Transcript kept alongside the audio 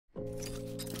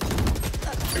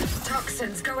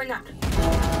Toxins going up.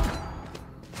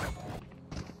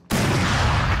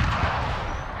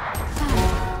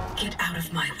 Get out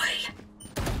of my way.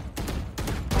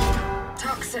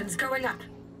 Toxins going up.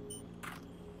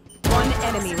 One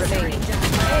enemy remaining.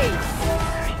 Hey!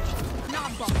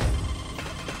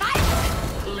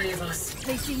 Leave us.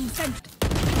 Placing sent.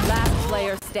 Last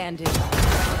player standing.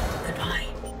 Goodbye.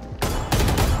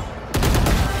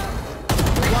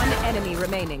 One enemy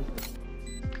remaining.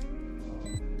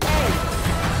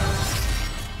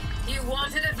 You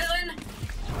wanted a villain?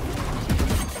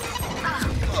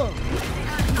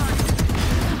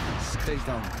 Stay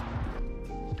down.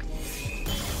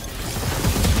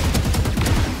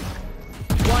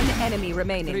 One enemy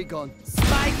remaining. 3 gone.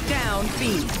 Spike down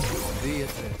B.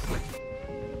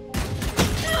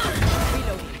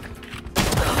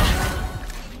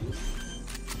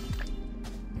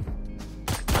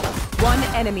 One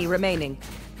enemy remaining.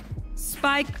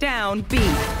 Spike down B.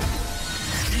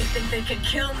 You think they can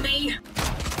kill me?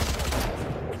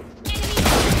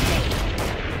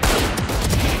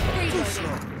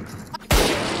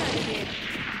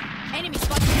 Enemy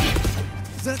spotted.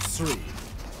 That's 3.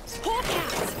 Hawk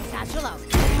out. Satchel out.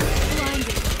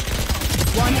 Blinded.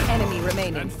 One enemy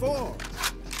remaining. And 4.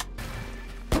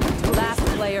 Last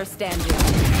player standing.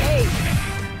 Hey!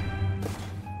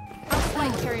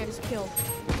 Flight carrier is killed.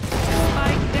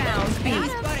 Spike down B.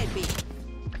 Spotted B.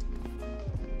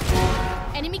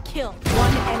 Enemy killed.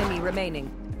 One enemy remaining.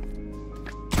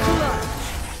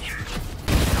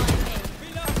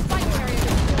 Flight carrier is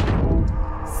killed.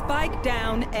 Spike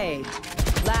down A.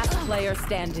 Last player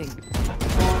standing.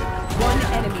 One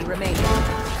enemy remaining.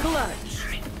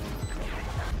 Clutch.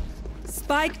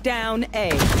 Spike down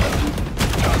A.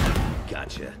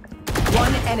 Gotcha.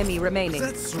 One enemy remaining.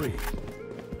 That's 3.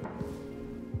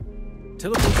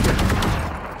 Teleport.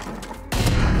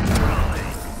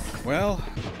 Well,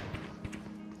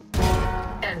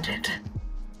 End it.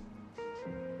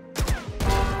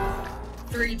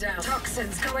 3 down.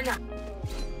 Toxins going up.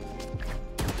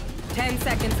 10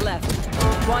 seconds left.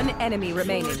 One enemy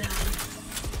remaining. 4 down.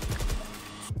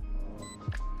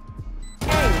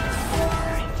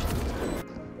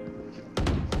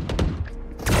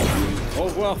 Au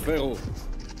revoir, frérot.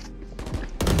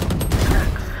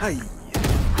 aïe.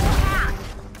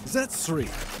 That's 3.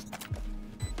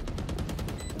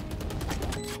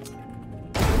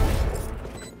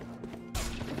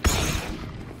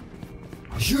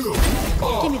 You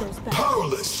Give me are those back.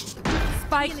 powerless.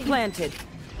 Spike planted.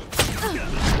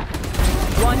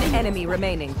 One enemy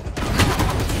remaining.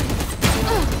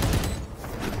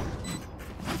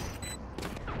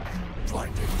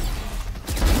 Blinded.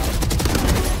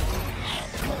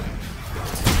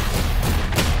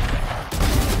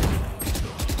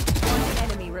 One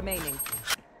enemy remaining.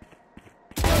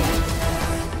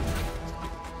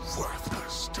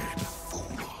 Worthless dead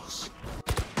fools.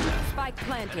 Spike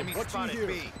planted. What you hear?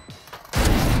 B.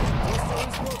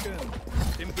 Hostile spoken.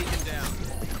 Dim beacon down.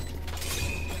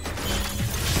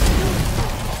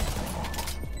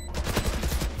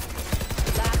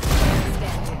 Last player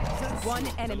standing. One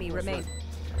enemy remaining.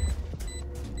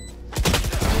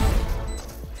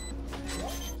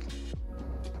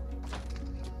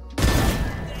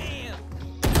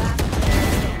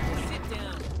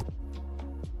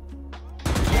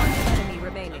 One enemy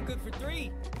remaining. Good for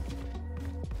 3.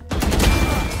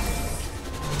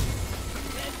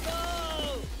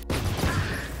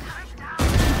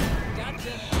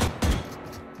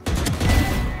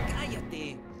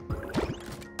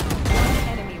 One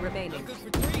enemy remaining. Good for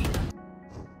 3.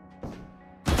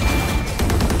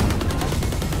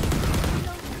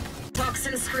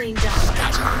 Toxin screen down.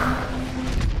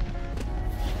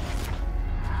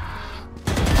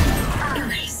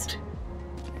 Erased.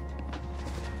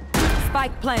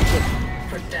 Spike planted.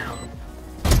 Put down.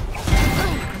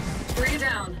 3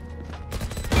 down.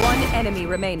 One enemy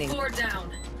remaining. 4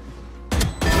 down.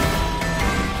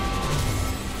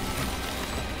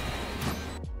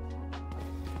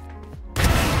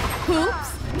 Oops.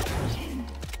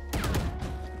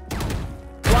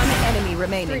 One enemy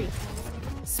remaining. 3.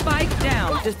 Spike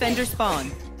down. Defender spawn.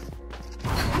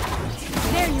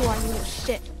 There you are, you little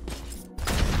shit.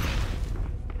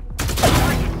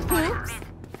 Oops.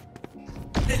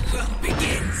 The hunt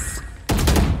begins.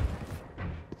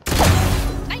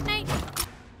 Night night.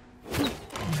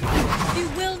 You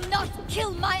will not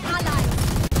kill my ally.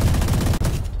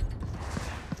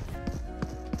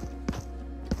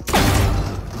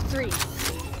 3.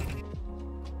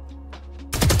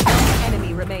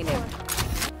 Enemy remaining.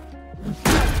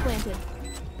 Planted.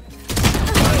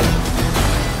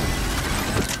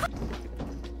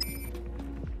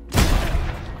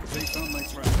 They found my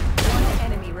trap. One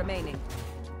enemy enemy remaining.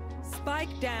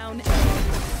 Spike down A.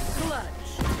 Clutch.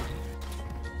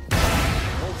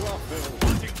 Au revoir,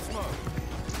 frérot.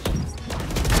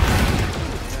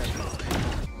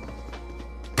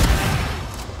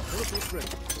 Teleport ready.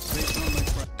 Based on my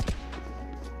friend.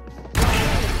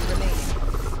 Enemy remaining.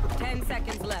 10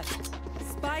 seconds left.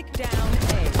 Spike down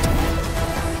A.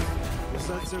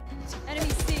 Besides, Enemy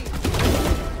C.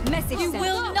 Message You sent.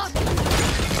 will not.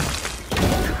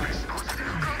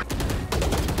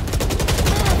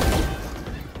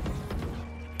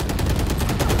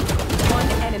 One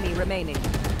enemy remaining.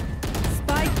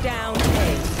 Spike down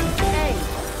A. A.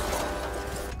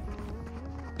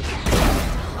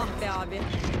 Ah be abi.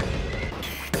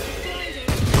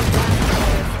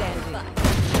 Standing.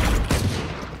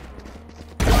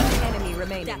 One enemy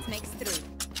remaining. That makes 3.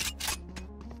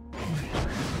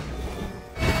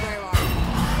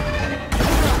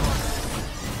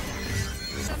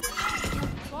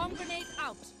 Bomb grenade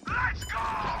out. Let's go.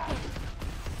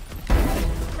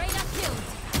 Radar killed.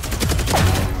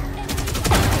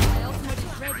 My ultimate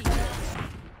is ready.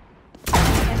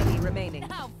 Enemy remaining.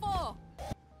 Now 4.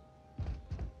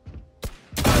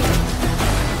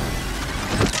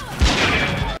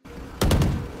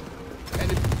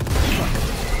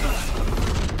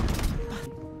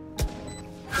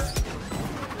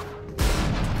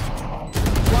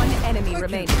 One enemy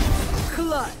remaining.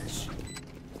 Clutch.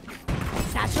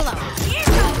 Satchel out. Here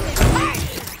goes it.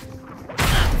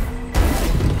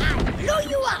 I know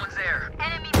you are. There.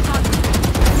 Enemy target.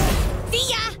 See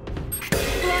ya.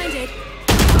 Blinded.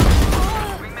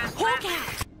 Hawk out.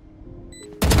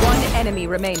 One enemy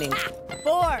remaining.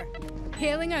 4.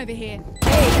 Healing over here. A.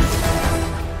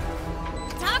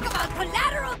 Talk about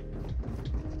collateral.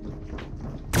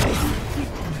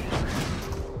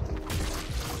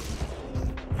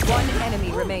 One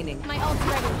enemy remaining. My ult's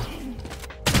ready.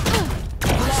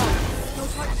 No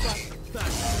touch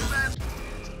left.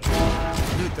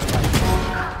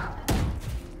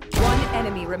 One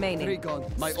enemy remaining. Recon.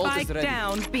 My ult is Spike ready.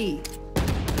 down B.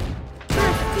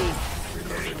 First B.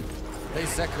 They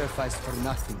sacrifice for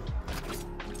nothing.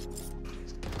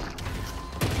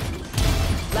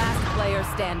 Last player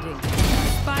standing.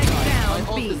 Spike down My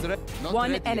ult B. is not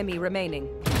One ready. enemy remaining.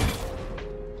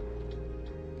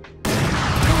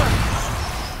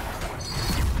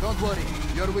 Don't worry,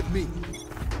 you're with me.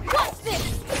 What's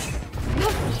this?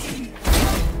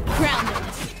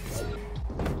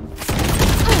 Grounded.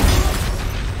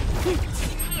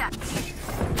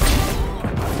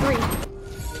 Three.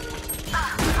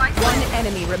 One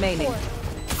enemy remaining.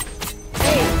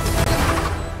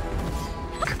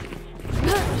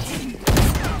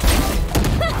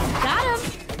 Got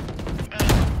him.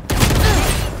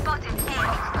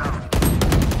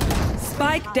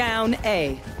 Spike down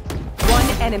A. One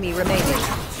enemy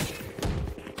remaining.